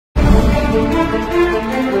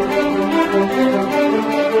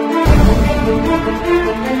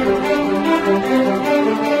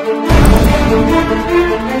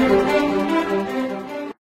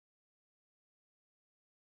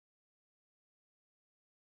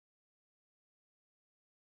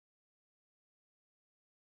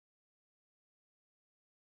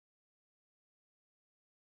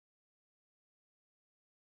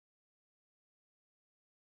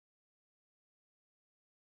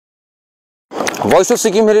Voice of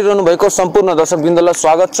Sikkim हेरिरहनु भएको सम्पूर्ण दर्शकवृन्दलाई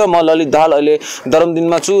स्वागत छ। म ललित दाहाल अहिले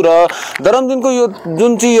दरमदिनमा छु र दरमदिनको यो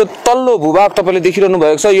जुन चाहिँ यो तल्लो भूभाग तपाईले देखिरहनु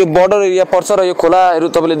भएको छ, यो बर्डर एरिया पर्छ र यो खोलाहरू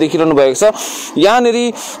तपाईले देखिरहनु भएको छ। यहाँनेरि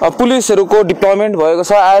पुलिसहरूको डिप्लोयमेन्ट भएको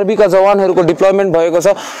छ, आरबी का जवानहरूको डिप्लोयमेन्ट भएको छ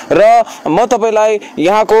र म तपाईलाई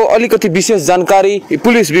यहाँको अलिकति विशेष जानकारी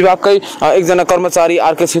पुलिस विभागकै एकजना कर्मचारी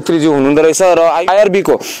आरके छेत्रीजी हुनुहुँदो रहेछ र आरबी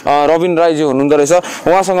को रविन राईजी हुनुहुँदो रहेछ।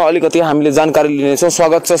 उहाँसँग अलिकति हामीले जानकारी लिनेछौँ।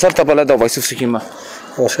 स्वागत छ सर तपाईलाई द भोइस अफ सिक्किममा।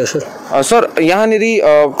 नमस्कार सर। सर यहाँनेरि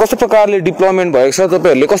कस्तो प्रकारले डिप्लोयमेन्ट भएको छ,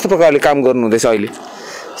 तपाईहरुले कस्तो प्रकारले काम गर्नु हुँदैछ अहिले?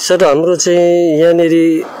 सर हाम्रो चाहिँ यहाँनेरि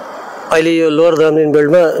अहिले यो लोअर दामदिन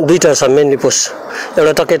बेल्टमा दुईटा छ मेनली पोस्ट।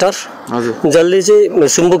 एउटा टकेटार जसले चाहिँ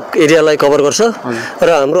सुम्बुक एरियालाई कभर गर्छ र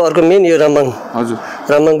हाम्रो अर्को मेन यो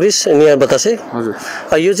रामबाङ ब्रिज नियर बतासे।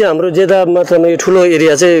 यो चाहिँ हाम्रो जेदा मात्रामा यो ठुलो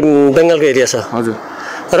एरिया चाहिँ बंगालको एरिया छ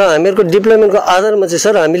र हामीहरूको डिप्लोयमेन्टको आधारमा चाहिँ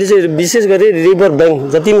सर हामीले चाहिँ विशेष गरी रिभर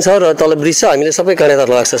ब्याङ्क जति पनि छ र तल ब्रिज छ हामीले सबै काँडेदार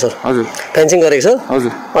लाग्छ सर। फेन्सिङ गरेको छ।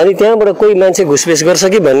 अनि त्यहाँबाट कोही मान्छे घुसपेस गर्छ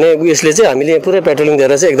कि भन्ने यसले चाहिँ हामीले पुरै पेट्रोलिङ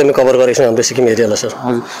दिएर चाहिँ एकदमै कभर गरेको छौँ हाम्रो सिक्किम एरियालाई सर।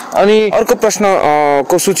 अनि अर्को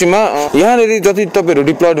प्रश्नको सूचीमा यहाँनेरि जति तपाईहरु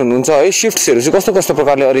डिप्लोयड हुनुहुन्छ है, शिफ्ट्सहरु चाहिँ कस्तो कस्तो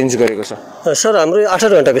प्रकारले अरेन्ज गरेको छ? सर हाम्रो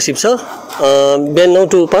 8-8 घण्टाको शिफ्ट छ। बिहान 9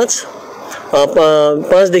 to 5,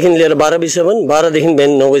 5 देखि लिएर 12 बजीसम्म, 12 देखि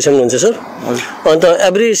बिहान 9 बजीसम्म हुन्छ सर। अन्त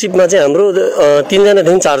एभ्री शिफ्टमा चाहिँ हाम्रो 3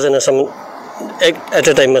 जनादेखि 4 जनासम्म एट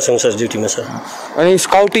अ टाइममा छौँ सर ड्युटीमा सर। अनि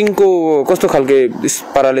स्काउटिङको कस्तो खालके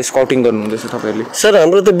पाराले स्काउटिङ गर्नुहुँदैछ तपाईहरुले? सर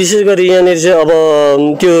हाम्रो त विशेष गरी यहाँनिर चाहिँ अब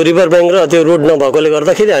त्यो रिभर ब्याङ्क र त्यो रोड नभएकोले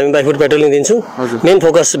गर्दाखेरि हामी बाइ फुट पेट्रोलिङ दिन्छौँ, मेन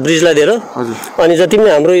फोकस ब्रिजलाई दिएर। अनि जति पनि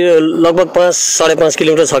हाम्रो यो लगभग 5-5.5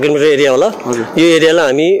 किलोमिटर 6 किलोमिटर एरिया होला, यो एरियालाई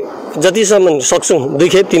हामी जतिसम्म सक्छौँ 2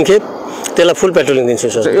 खेप 3 खेप त्यसलाई फुल पेट्रोलिङ दिन्छौँ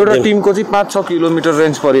सर। एउटा टिमको चाहिँ 5-6 किलोमिटर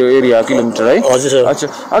रेन्ज पर्यो एरिया किलोमिटर है? हजुर सर। अच्छा,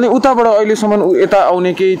 अनि उताबाट अहिलेसम्म यता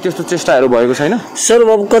आउने केही त्यस्तो चेष्टाहरू भएको छैन? सर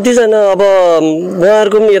अब कतिजना अब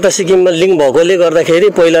उहाँहरूको पनि यता सिक्किममा लिङ्क भएकोले गर्दाखेरि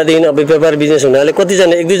पहिलादेखि अब व्यापार बिजनेस हुनाले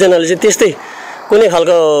कतिजना 1-2 जनाले चाहिँ त्यस्तै कुनै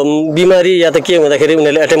खालको बिमारी या त के हुँदाखेरि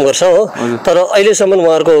उनीहरूले एटेम्प गर्छ हो। तर अहिलेसम्म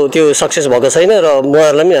उहाँहरूको त्यो सक्सेस भएको छैन र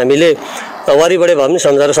उहाँहरूलाई पनि हामीले वारीबढे भए पनि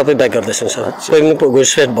सम्झाएर सबै ब्याक गर्दैछौँ सर। कोही पनि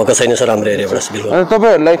घुसपेट भएको छैन सर हाम्रो एरियाबाट। बिल्कुल।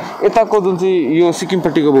 तपाईहरुलाई यताको जुन चाहिँ यो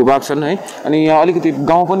सिक्किमपट्टिको भूभाग छन् है, अनि यहाँ अलिकति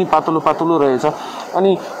गाउँ पनि पातलो रहेछ,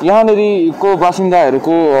 अनि यहाँनेरिको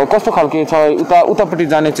बासिन्दाहरूको कस्तो खालके छ, उतापट्टि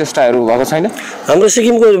जाने चेष्टाहरू भएको छैन? हाम्रो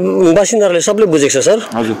सिक्किमको बासिन्दाहरूले सबले बुझेको छ सर,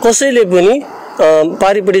 कसैले पनि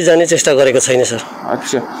पारिपट्टि जाने चेष्टा गरेको छैन सर।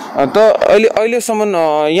 अच्छा, त अहिलेसम्म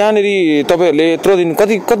यहाँनेरि तपाईहरुले यत्रो दिन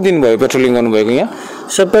कति दिन भयो पेट्रोलिङ गर्नुभएको यहाँ?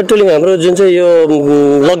 सर पेट्रोलिङ हाम्रो जुन चाहिँ यो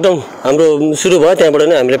लकडाउन हाम्रो सुरु भयो त्यहाँबाट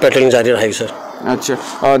नै हामीले पेट्रोलिङ जारी राखेको सर। अच्छा,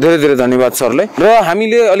 धेरै धेरै धन्यवाद सरलाई। र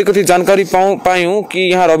हामीले अलिकति जानकारी पायौँ कि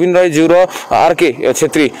यहाँ रविन राईज्यू र आरके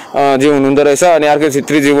छेत्री जी हुनुहुँदो रहेछ, अनि आरके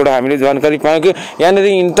छेत्रीजीबाट हामीले जानकारी पायौँ कि यहाँनिर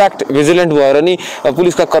इन्ट्याक्ट भिजिलेन्ट भएर नि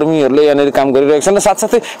पुलिसका कर्मीहरूले यहाँनिर काम गरिरहेका छन् र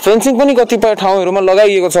साथसाथै फेन्सिङ पनि कतिपय ठाउँहरूमा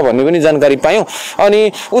लगाइएको छ भन्ने पनि जानकारी पायौँ।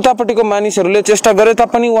 अनि उतापट्टिको मानिसहरूले चेष्टा गरे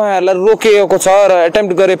तापनि उहाँहरूलाई रोकिएको छ र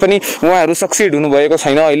एटेम्प्ट गरे पनि उहाँहरू सक्सिड हुनुभएको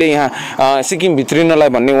छैन अहिले यहाँ सिक्किम भित्रिनलाई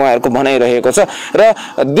भन्ने उहाँहरूको भनाइरहेको छ। र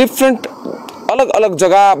डिफ्रेन्ट अलग अलग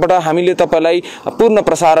जग्गाबाट हामीले तपाईलाई पूर्ण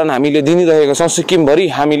प्रसारण हामीले दिइरहेका छौँ।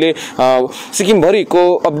 सिक्किमभरिको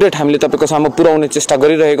अपडेट हामीले तपाईको सामु पुर्याउने चेष्टा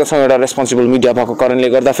गरिरहेका छौँ। एउटा रेस्पोन्सिबल मिडिया भएको कारणले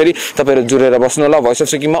गर्दाखेरि तपाईहरु जुरेर बस्नु होला। भोइस अफ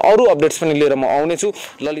सिक्किममा अरू अपडेट्स पनि लिएर म आउने छु।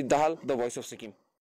 ललित Dahal, the voice of Sikkim.